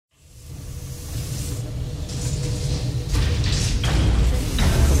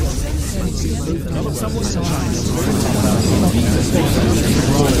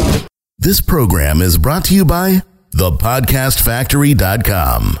This program is brought to you by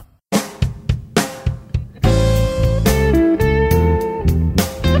thepodcastfactory.com.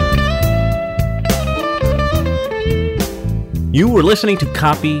 You were listening to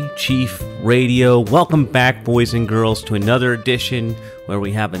Copy Chief Radio. Welcome back, boys and girls, to another edition where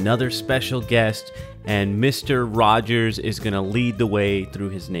we have another special guest, and Mr. Rogers is going to lead the way through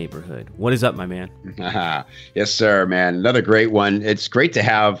his neighborhood. What is up, my man? Yes, sir, man. Another great one. It's great to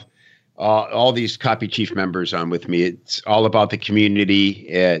have all these Copy Chief members on with me. It's all about the community.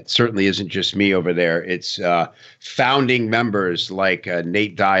 It certainly isn't just me over there. It's founding members like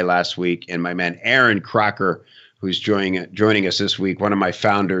Nate Dye last week and my man Aaron Crocker, who's joining us this week, one of my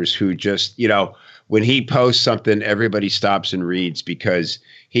founders who just, when he posts something, everybody stops and reads because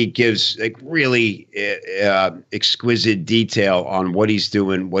he gives like really exquisite detail on what he's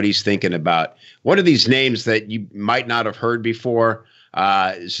doing, what he's thinking about. One of these names that you might not have heard before.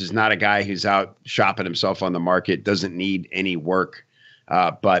 This is not a guy who's out shopping himself on the market, doesn't need any work.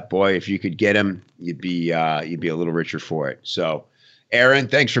 But boy, if you could get him, you'd be a little richer for it. So, Aaron,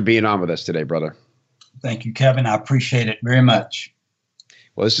 thanks for being on with us today, brother. Thank you, Kevin. I appreciate it very much.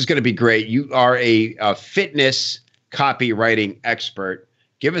 Well, this is going to be great. You are a fitness copywriting expert.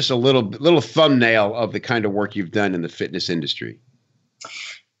 Give us a little thumbnail of the kind of work you've done in the fitness industry.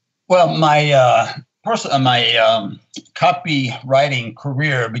 Well, my copywriting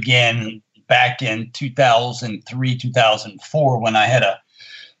career began back in 2003, 2004 when I had a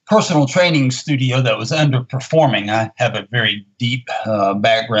personal training studio that was underperforming. I have a very deep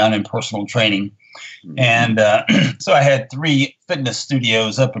background in personal training. And so I had 3 fitness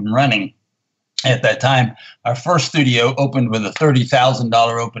studios up and running at that time. Our first studio opened with a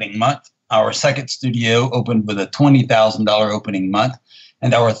 $30,000 opening month. Our second studio opened with a $20,000 opening month.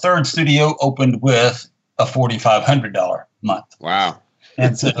 And our third studio opened with a $4,500 month. Wow.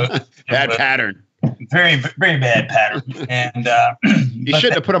 And so bad pattern. Very, very bad pattern. And you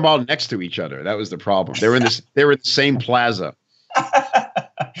shouldn't have put them all next to each other. That was the problem. They were in the same plaza.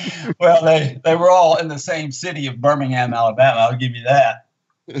 Well, they were all in the same city of Birmingham, Alabama. I'll give you that.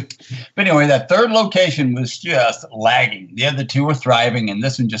 But anyway, that third location was just lagging. The other 2 were thriving, and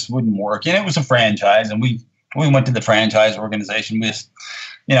this one just wouldn't work. And it was a franchise, and we went to the franchise organization, just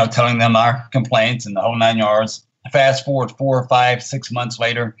telling them our complaints and the whole 9 yards. Fast forward 4 or 5, 6 months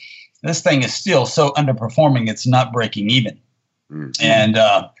later, this thing is still so underperforming, it's not breaking even. Mm-hmm. And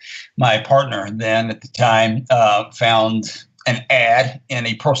my partner then at the time found an ad in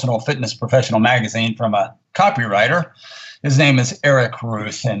a personal fitness professional magazine from a copywriter. His name is Eric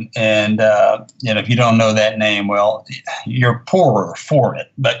Ruth. And if you don't know that name, well, you're poorer for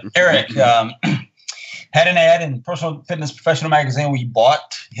it. But Eric had an ad in Personal Fitness Professional Magazine. We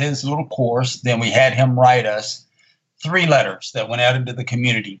bought his little course. Then we had him write us 3 letters that went out into the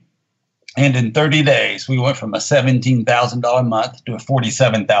community. And in 30 days, we went from a $17,000 month to a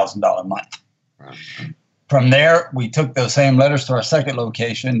 $47,000 month. Wow. From there, we took those same letters to our second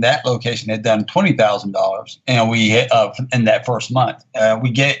location. That location had done $20,000, and we in that first month.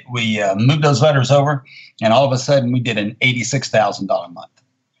 We moved those letters over, and all of a sudden, we did an $86,000 month.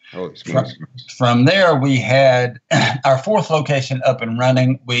 Oh, from there, we had our fourth location up and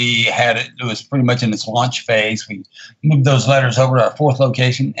running. It was pretty much in its launch phase. We moved those letters over to our fourth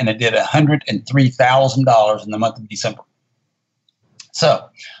location, and it did $103,000 in the month of December. So,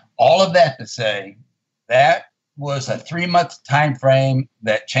 all of that to say, that was a 3-month time frame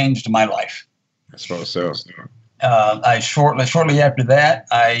that changed my life. I suppose so. Shortly after that,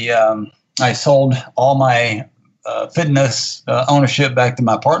 I sold all my fitness ownership back to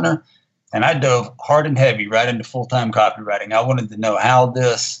my partner, and I dove hard and heavy right into full-time copywriting. I wanted to know how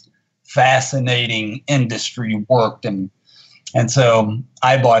this fascinating industry worked, and so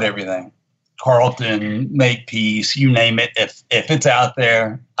I bought everything. Carlton, Makepeace, you name it. If it's out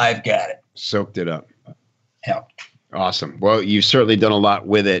there, I've got it. Soaked it up. Yeah. Awesome. Well, you've certainly done a lot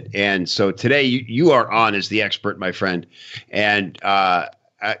with it. And so today you are on as the expert, my friend. And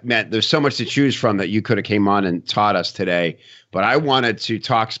Matt, there's so much to choose from that you could have came on and taught us today. But I wanted to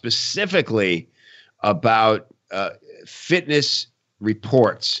talk specifically about fitness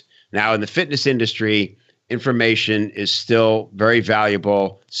reports. Now, in the fitness industry, information is still very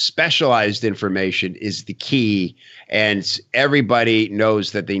valuable. Specialized information is the key. And everybody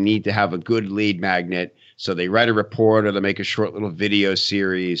knows that they need to have a good lead magnet. So they write a report or they make a short little video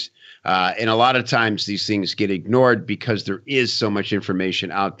series. And a lot of times these things get ignored because there is so much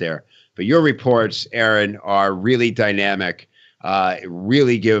information out there. But your reports, Aaron, are really dynamic,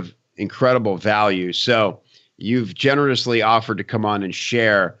 really give incredible value. So you've generously offered to come on and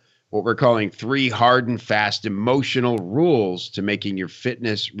share what we're calling 3 hard and fast emotional rules to making your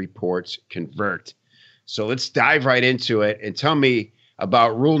fitness reports convert. So let's dive right into it and tell me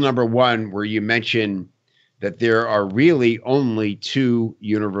about rule number 1, where you mention that there are really only 2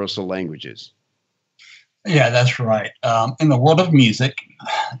 universal languages. Yeah, that's right. In the world of music,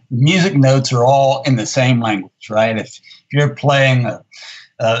 music notes are all in the same language, right? If you're playing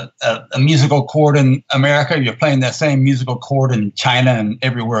a musical chord in America, you're playing that same musical chord in China and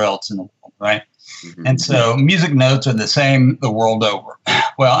everywhere else in the world, right? Mm-hmm. And so music notes are the same the world over.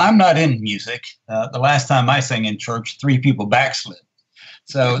 Well, I'm not in music. The last time I sang in church, 3 people backslid.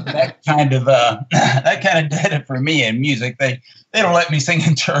 So that kind of did it for me in music. They don't let me sing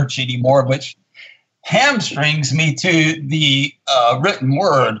in church anymore, which hamstrings me to the written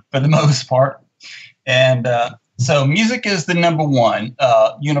word for the most part. And so music is the number 1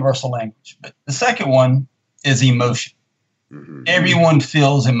 universal language. But the second one is emotion. Mm-hmm. Everyone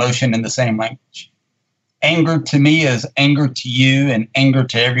feels emotion in the same language. Anger to me is anger to you and anger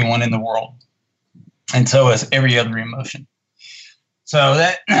to everyone in the world. And so is every other emotion. So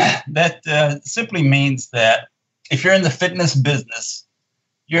that simply means that if you're in the fitness business,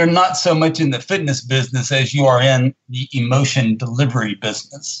 you're not so much in the fitness business as you are in the emotion delivery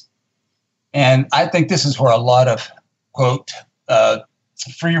business. And I think this is where a lot of, quote,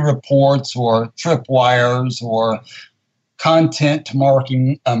 free reports or tripwires or content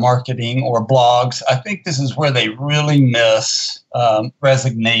marketing or blogs, I think this is where they really miss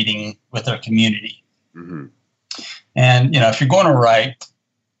resonating with their community. Mm-hmm. And, if you're going to write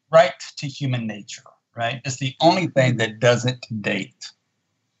to human nature, right? It's the only thing that doesn't date.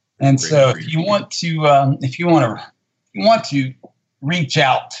 And so if you want to reach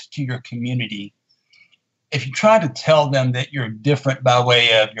out to your community, if you try to tell them that you're different by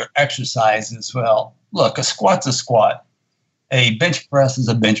way of your exercises, well, look, a squat's a squat. A bench press is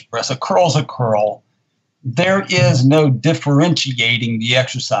a bench press. A curl's a curl. There is no differentiating the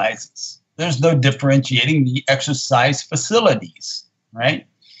exercises. There's no differentiating the exercise facilities, right?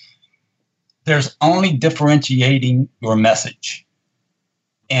 There's only differentiating your message.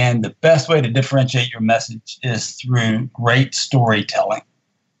 And the best way to differentiate your message is through great storytelling,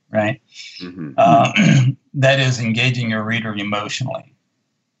 right? Mm-hmm. That is engaging your reader emotionally.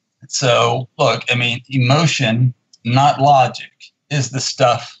 So, look, emotion, not logic, is the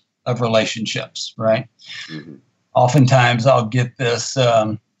stuff of relationships, right? Mm-hmm. Oftentimes I'll get this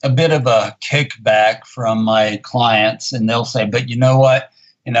a bit of a kickback from my clients, and they'll say, but you know what?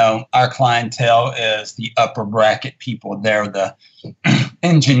 Our clientele is the upper bracket people. They're the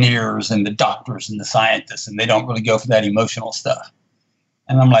engineers and the doctors and the scientists, and they don't really go for that emotional stuff.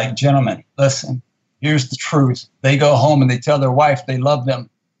 And I'm like, gentlemen, listen, here's the truth. They go home and they tell their wife they love them.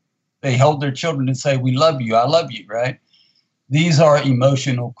 They hold their children and say, we love you, I love you, right? These are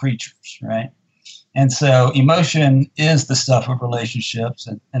emotional creatures, right? And so emotion is the stuff of relationships.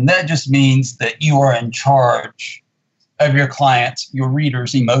 And that just means that you are in charge of your clients, your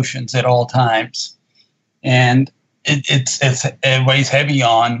readers' emotions at all times. And it weighs heavy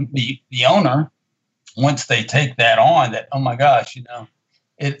on the owner once they take that on, that, oh my gosh,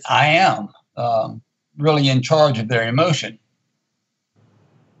 I am really in charge of their emotion.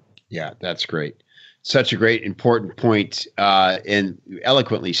 Yeah, that's great. Such a great, important point, and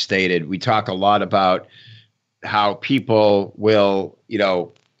eloquently stated. We talk a lot about how people will,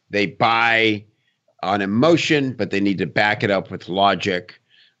 they buy on emotion, but they need to back it up with logic.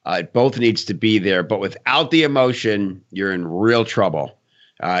 It both needs to be there, but without the emotion, you're in real trouble.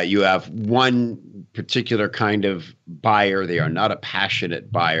 You have one particular kind of buyer. They are not a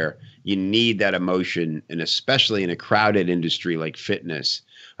passionate buyer. You need that emotion, and especially in a crowded industry like fitness,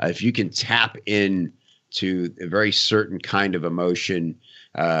 if you can tap in to a very certain kind of emotion,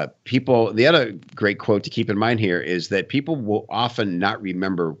 the other great quote to keep in mind here is that people will often not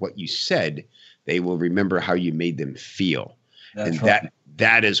remember what you said. They will remember how you made them feel. That's and right.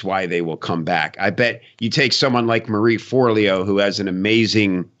 That is why they will come back. I bet you take someone like Marie Forleo, who has an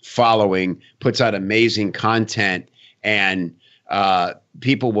amazing following, puts out amazing content, and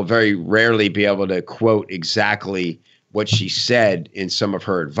people will very rarely be able to quote exactly what she said in some of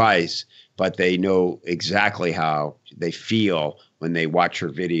her advice, but they know exactly how they feel when they watch her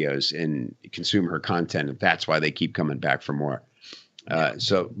videos and consume her content. And that's why they keep coming back for more. But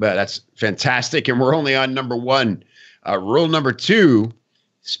that's fantastic. And we're only on number 1. Rule number 2,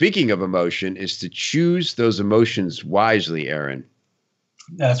 speaking of emotion, is to choose those emotions wisely, Aaron.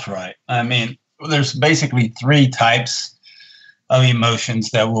 That's right. There's basically 3 types of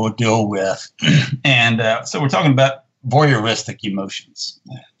emotions that we'll deal with. And so we're talking about voyeuristic emotions.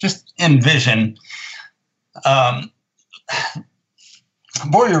 Just envision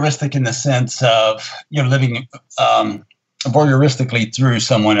voyeuristic in the sense of you're living voyeuristically through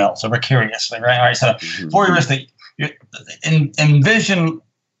someone else, or vicariously, right? All right. So voyeuristic, envision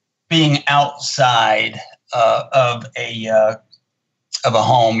being outside of a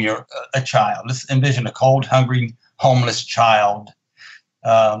home. You're a child. Let's envision a cold, hungry, homeless child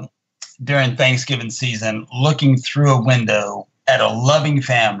during Thanksgiving season, looking through a window at a loving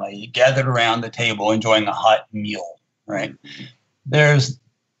family gathered around the table enjoying a hot meal, right? That's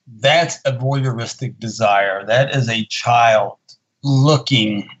a voyeuristic desire. That is a child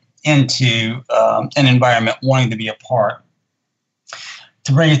looking into an environment, wanting to be a part.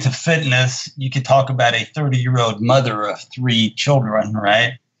 To bring it to fitness, you could talk about a 30-year-old mother of 3 children,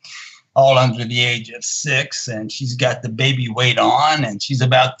 right? All under the age of 6, and she's got the baby weight on, and she's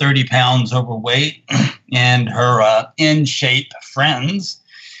about 30 pounds overweight, and her in-shape friends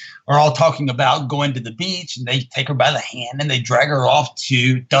are all talking about going to the beach, and they take her by the hand and they drag her off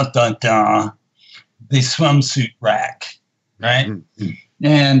to the swimsuit rack, right? Mm-hmm.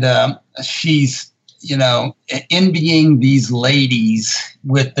 And she's, envying these ladies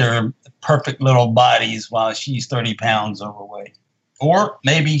with their perfect little bodies while she's 30 pounds overweight. Or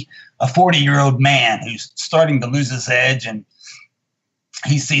maybe a 40-year-old man who's starting to lose his edge, and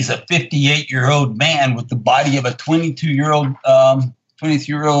he sees a 58-year-old man with the body of a 22-year-old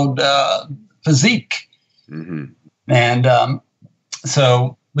physique. Mm-hmm. And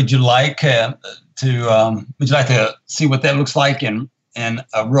so, would you like to see what that looks like in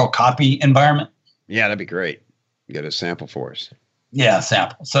a real copy environment? Yeah, that'd be great. Get a sample for us. Yeah,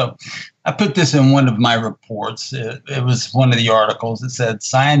 sample. So I put this in one of my reports. It was one of the articles that said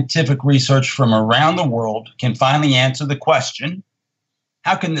scientific research from around the world can finally answer the question,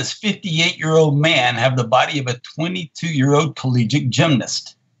 how can this 58-year-old man have the body of a 22-year-old collegiate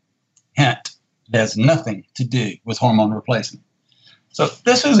gymnast? Hint, it has nothing to do with hormone replacement. So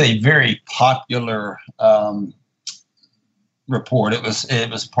this was a very popular report. It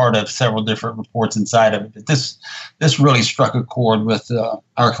was part of several different reports inside of it. But this really struck a chord with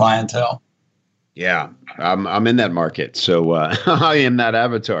our clientele. Yeah, I'm in that market, so I am that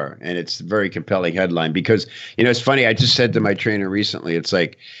avatar, and it's a very compelling headline because it's funny. I just said to my trainer recently, it's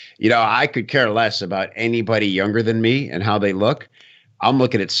like, I could care less about anybody younger than me and how they look. I'm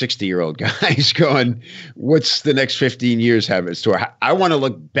looking at 60-year-old guys going, what's the next 15 years have in store? I want to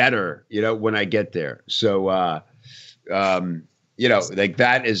look better, when I get there. So, like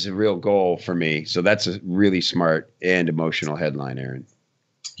that is a real goal for me. So that's a really smart and emotional headline, Aaron.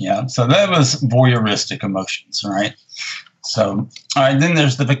 Yeah. So that was voyeuristic emotions, right? So, all right, then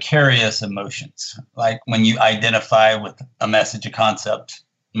there's the vicarious emotions, like when you identify with a message, a concept,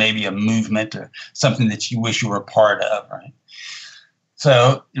 maybe a movement or something that you wish you were a part of, right?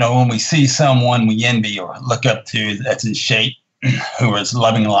 So, when we see someone we envy or look up to that's in shape, who is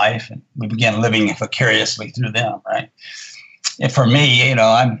loving life, and we begin living vicariously through them, right? And for me,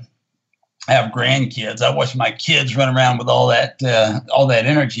 I have grandkids. I watch my kids run around with all that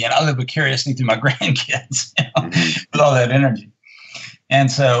energy, and I live vicariously through my grandkids with all that energy.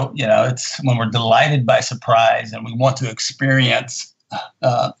 And so, it's when we're delighted by surprise and we want to experience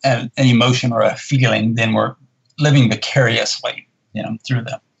an emotion or a feeling, then we're living vicariously, through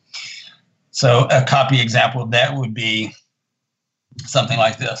them. So a copy example of that would be something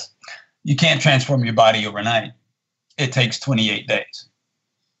like this. You can't transform your body overnight. It takes 28 days.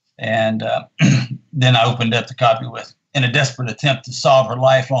 And then I opened up the copy with, in a desperate attempt to solve her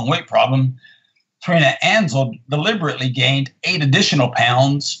lifelong weight problem, Trina Ansel deliberately gained 8 additional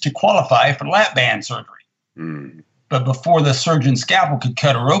pounds to qualify for lap band surgery. Mm. But before the surgeon's scalpel could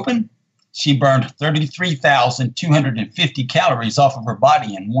cut her open, she burned 33,250 calories off of her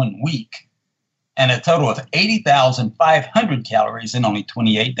body in 1 week, and a total of 80,500 calories in only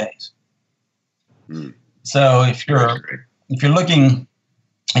 28 days. Mm. So if you're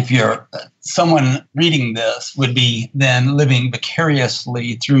someone reading this would be then living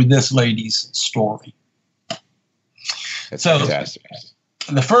vicariously through this lady's story. That's fantastic.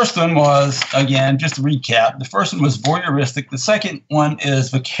 The first one was, again, just to recap, the first one was voyeuristic. The second one is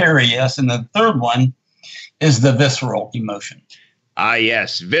vicarious. And the third one is the visceral emotion. Ah,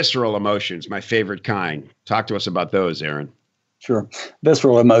 yes. Visceral emotions, my favorite kind. Talk to us about those, Aaron. Sure.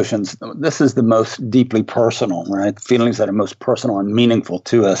 Visceral emotions. This is the most deeply personal, right? Feelings that are most personal and meaningful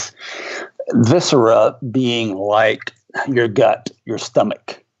to us. Viscera being like your gut, your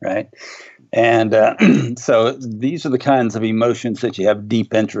stomach, right? And so these are the kinds of emotions that you have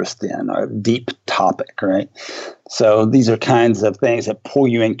deep interest in, or deep topic, right? So these are kinds of things that pull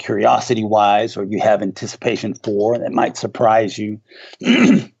you in curiosity-wise, or you have anticipation for, that might surprise you.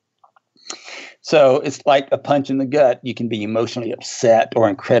 So it's like a punch in the gut. You can be emotionally upset or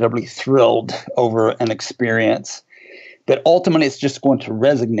incredibly thrilled over an experience. But ultimately, it's just going to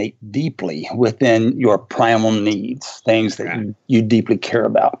resonate deeply within your primal needs, things that you deeply care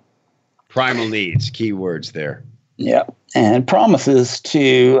about. Primal needs, key words there. Yeah, and promises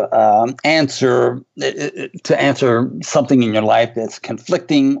to answer something in your life that's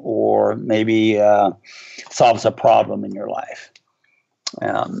conflicting, or maybe solves a problem in your life.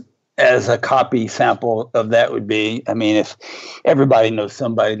 As a copy sample of that would be, I mean, if everybody knows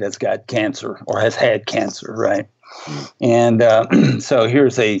somebody that's got cancer or has had cancer, right? And so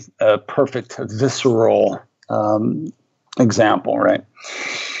here's a perfect visceral example, right?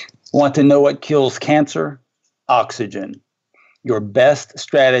 Want to know what kills cancer? Oxygen. Your best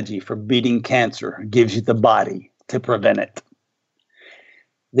strategy for beating cancer gives you the body to prevent it.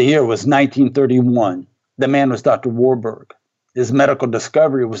 The year was 1931. The man was Dr. Warburg. His medical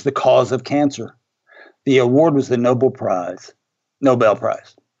discovery was the cause of cancer. The award was the Nobel Prize.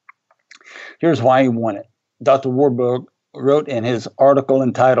 Here's why he won it. Dr. Warburg wrote in his article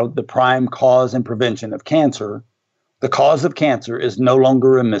entitled "The Prime Cause and Prevention of Cancer," the cause of cancer is no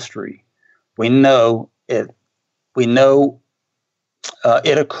longer a mystery. We know it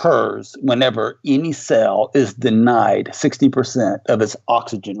occurs whenever any cell is denied 60% of its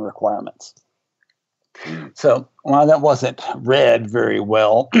oxygen requirements. So while that wasn't read very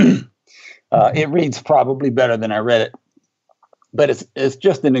well, it reads probably better than I read it. But it's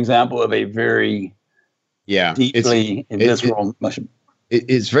just an example of a very deeply visceral emotion.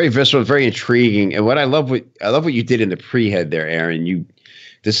 It's very visceral, very intriguing. And I love what you did in the pre-head there, Aaron.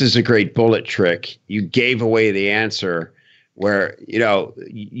 This is a great bullet trick. You gave away the answer where,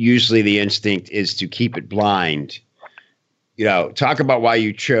 usually the instinct is to keep it blind. Talk about why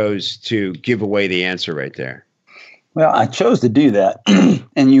you chose to give away the answer right there. Well, I chose to do that.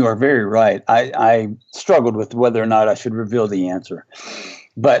 And you are very right. I struggled with whether or not I should reveal the answer.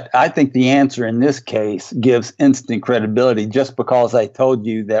 But I think the answer in this case gives instant credibility. Just because I told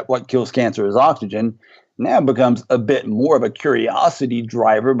you that what kills cancer is oxygen now becomes a bit more of a curiosity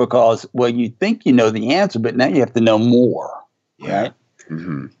driver, because, well, you think you know the answer, but now you have to know more. Yeah. Right?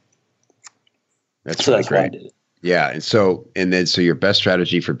 Mm-hmm. That's really great. Why I did it. Yeah. And so your best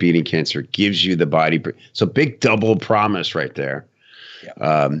strategy for beating cancer gives you the body. So big double promise right there.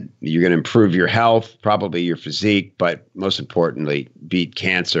 Yeah. You're going to improve your health, probably your physique, but most importantly, beat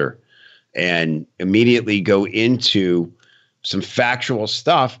cancer, and immediately go into some factual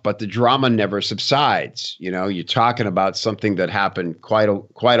stuff, but the drama never subsides. You're talking about something that happened quite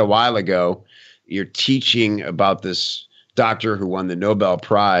a while ago. You're teaching about this doctor who won the Nobel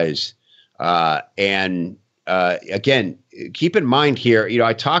Prize. Again, keep in mind here,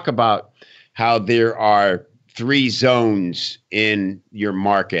 I talk about how there are 3 zones in your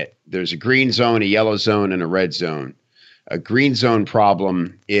market. There's a green zone, a yellow zone, and a red zone. A green zone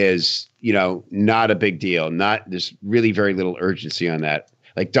problem is, not a big deal. There's really very little urgency on that.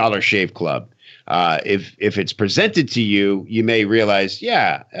 Like Dollar Shave Club. If it's presented to you, you may realize,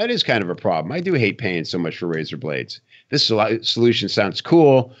 yeah, that is kind of a problem. I do hate paying so much for razor blades. This solution sounds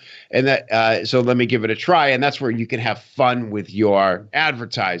cool, and so let me give it a try. And that's where you can have fun with your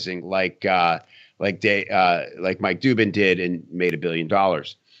advertising, like Mike Dubin did and made $1 billion.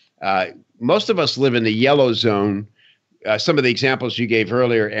 Most of us live in the yellow zone. Some of the examples you gave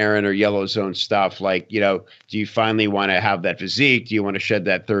earlier, Aaron, are yellow zone stuff. Like, do you finally want to have that physique? Do you want to shed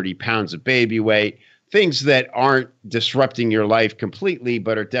that 30 pounds of baby weight? Things that aren't disrupting your life completely,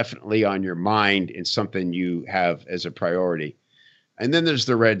 but are definitely on your mind and something you have as a priority. And then there's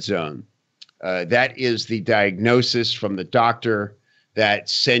the red zone. That is the diagnosis from the doctor that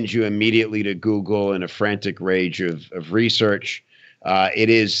sends you immediately to Google in a frantic rage of research. It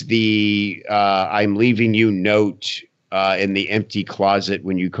is the I'm leaving you note in the empty closet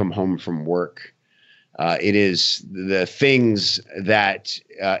when you come home from work. It is the things that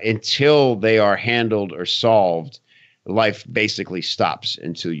until they are handled or solved, life basically stops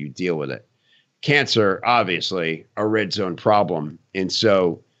until you deal with it. Cancer, obviously, a red zone problem. And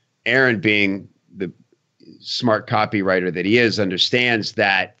so Aaron, being the smart copywriter that he is, understands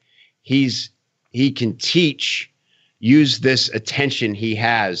that he can use this attention he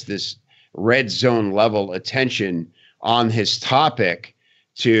has, this red zone level attention on his topic,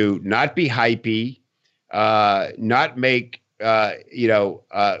 to not be hypey, not make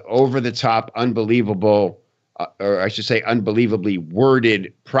over the top, unbelievable, or I should say unbelievably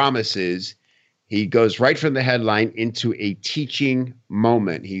worded promises. He goes right from the headline into a teaching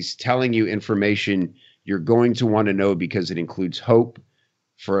moment. He's telling you information you're going to want to know because it includes hope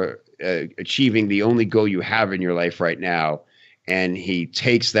for achieving the only goal you have in your life right now. and he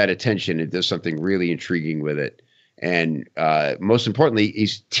takes that attention and does something really intriguing with it. And most importantly,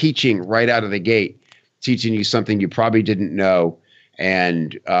 he's teaching right out of the gate, teaching you something you probably didn't know,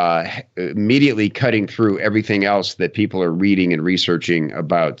 and immediately cutting through everything else that people are reading and researching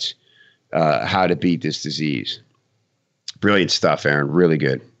about how to beat this disease. Brilliant stuff, Aaron. Really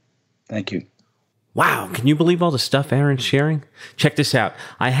good. Thank you. Wow, can you believe all the stuff Aaron's sharing? Check this out.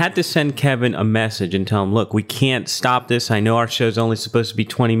 I had to send Kevin a message and tell him, look, we can't stop this. I know our show's only supposed to be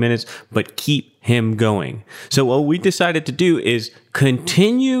 20 minutes, but keep him going. So what we decided to do is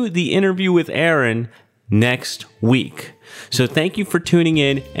continue the interview with Aaron next week. So thank you for tuning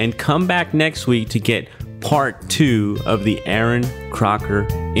in, and come back next week to get part 2 of the Aaron Crocker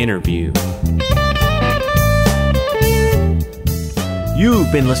interview.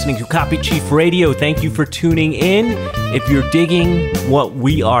 You've been listening to Copy Chief Radio. Thank you for tuning in. If you're digging what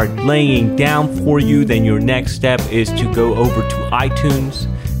we are laying down for you, then your next step is to go over to iTunes,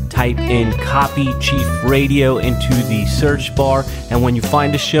 type in Copy Chief Radio into the search bar, and when you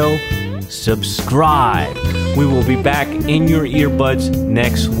find the show, subscribe. We will be back in your earbuds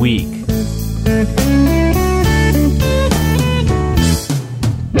next week.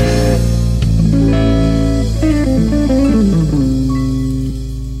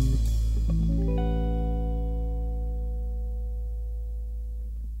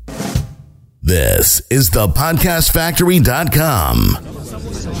 This is thepodcastfactory.com.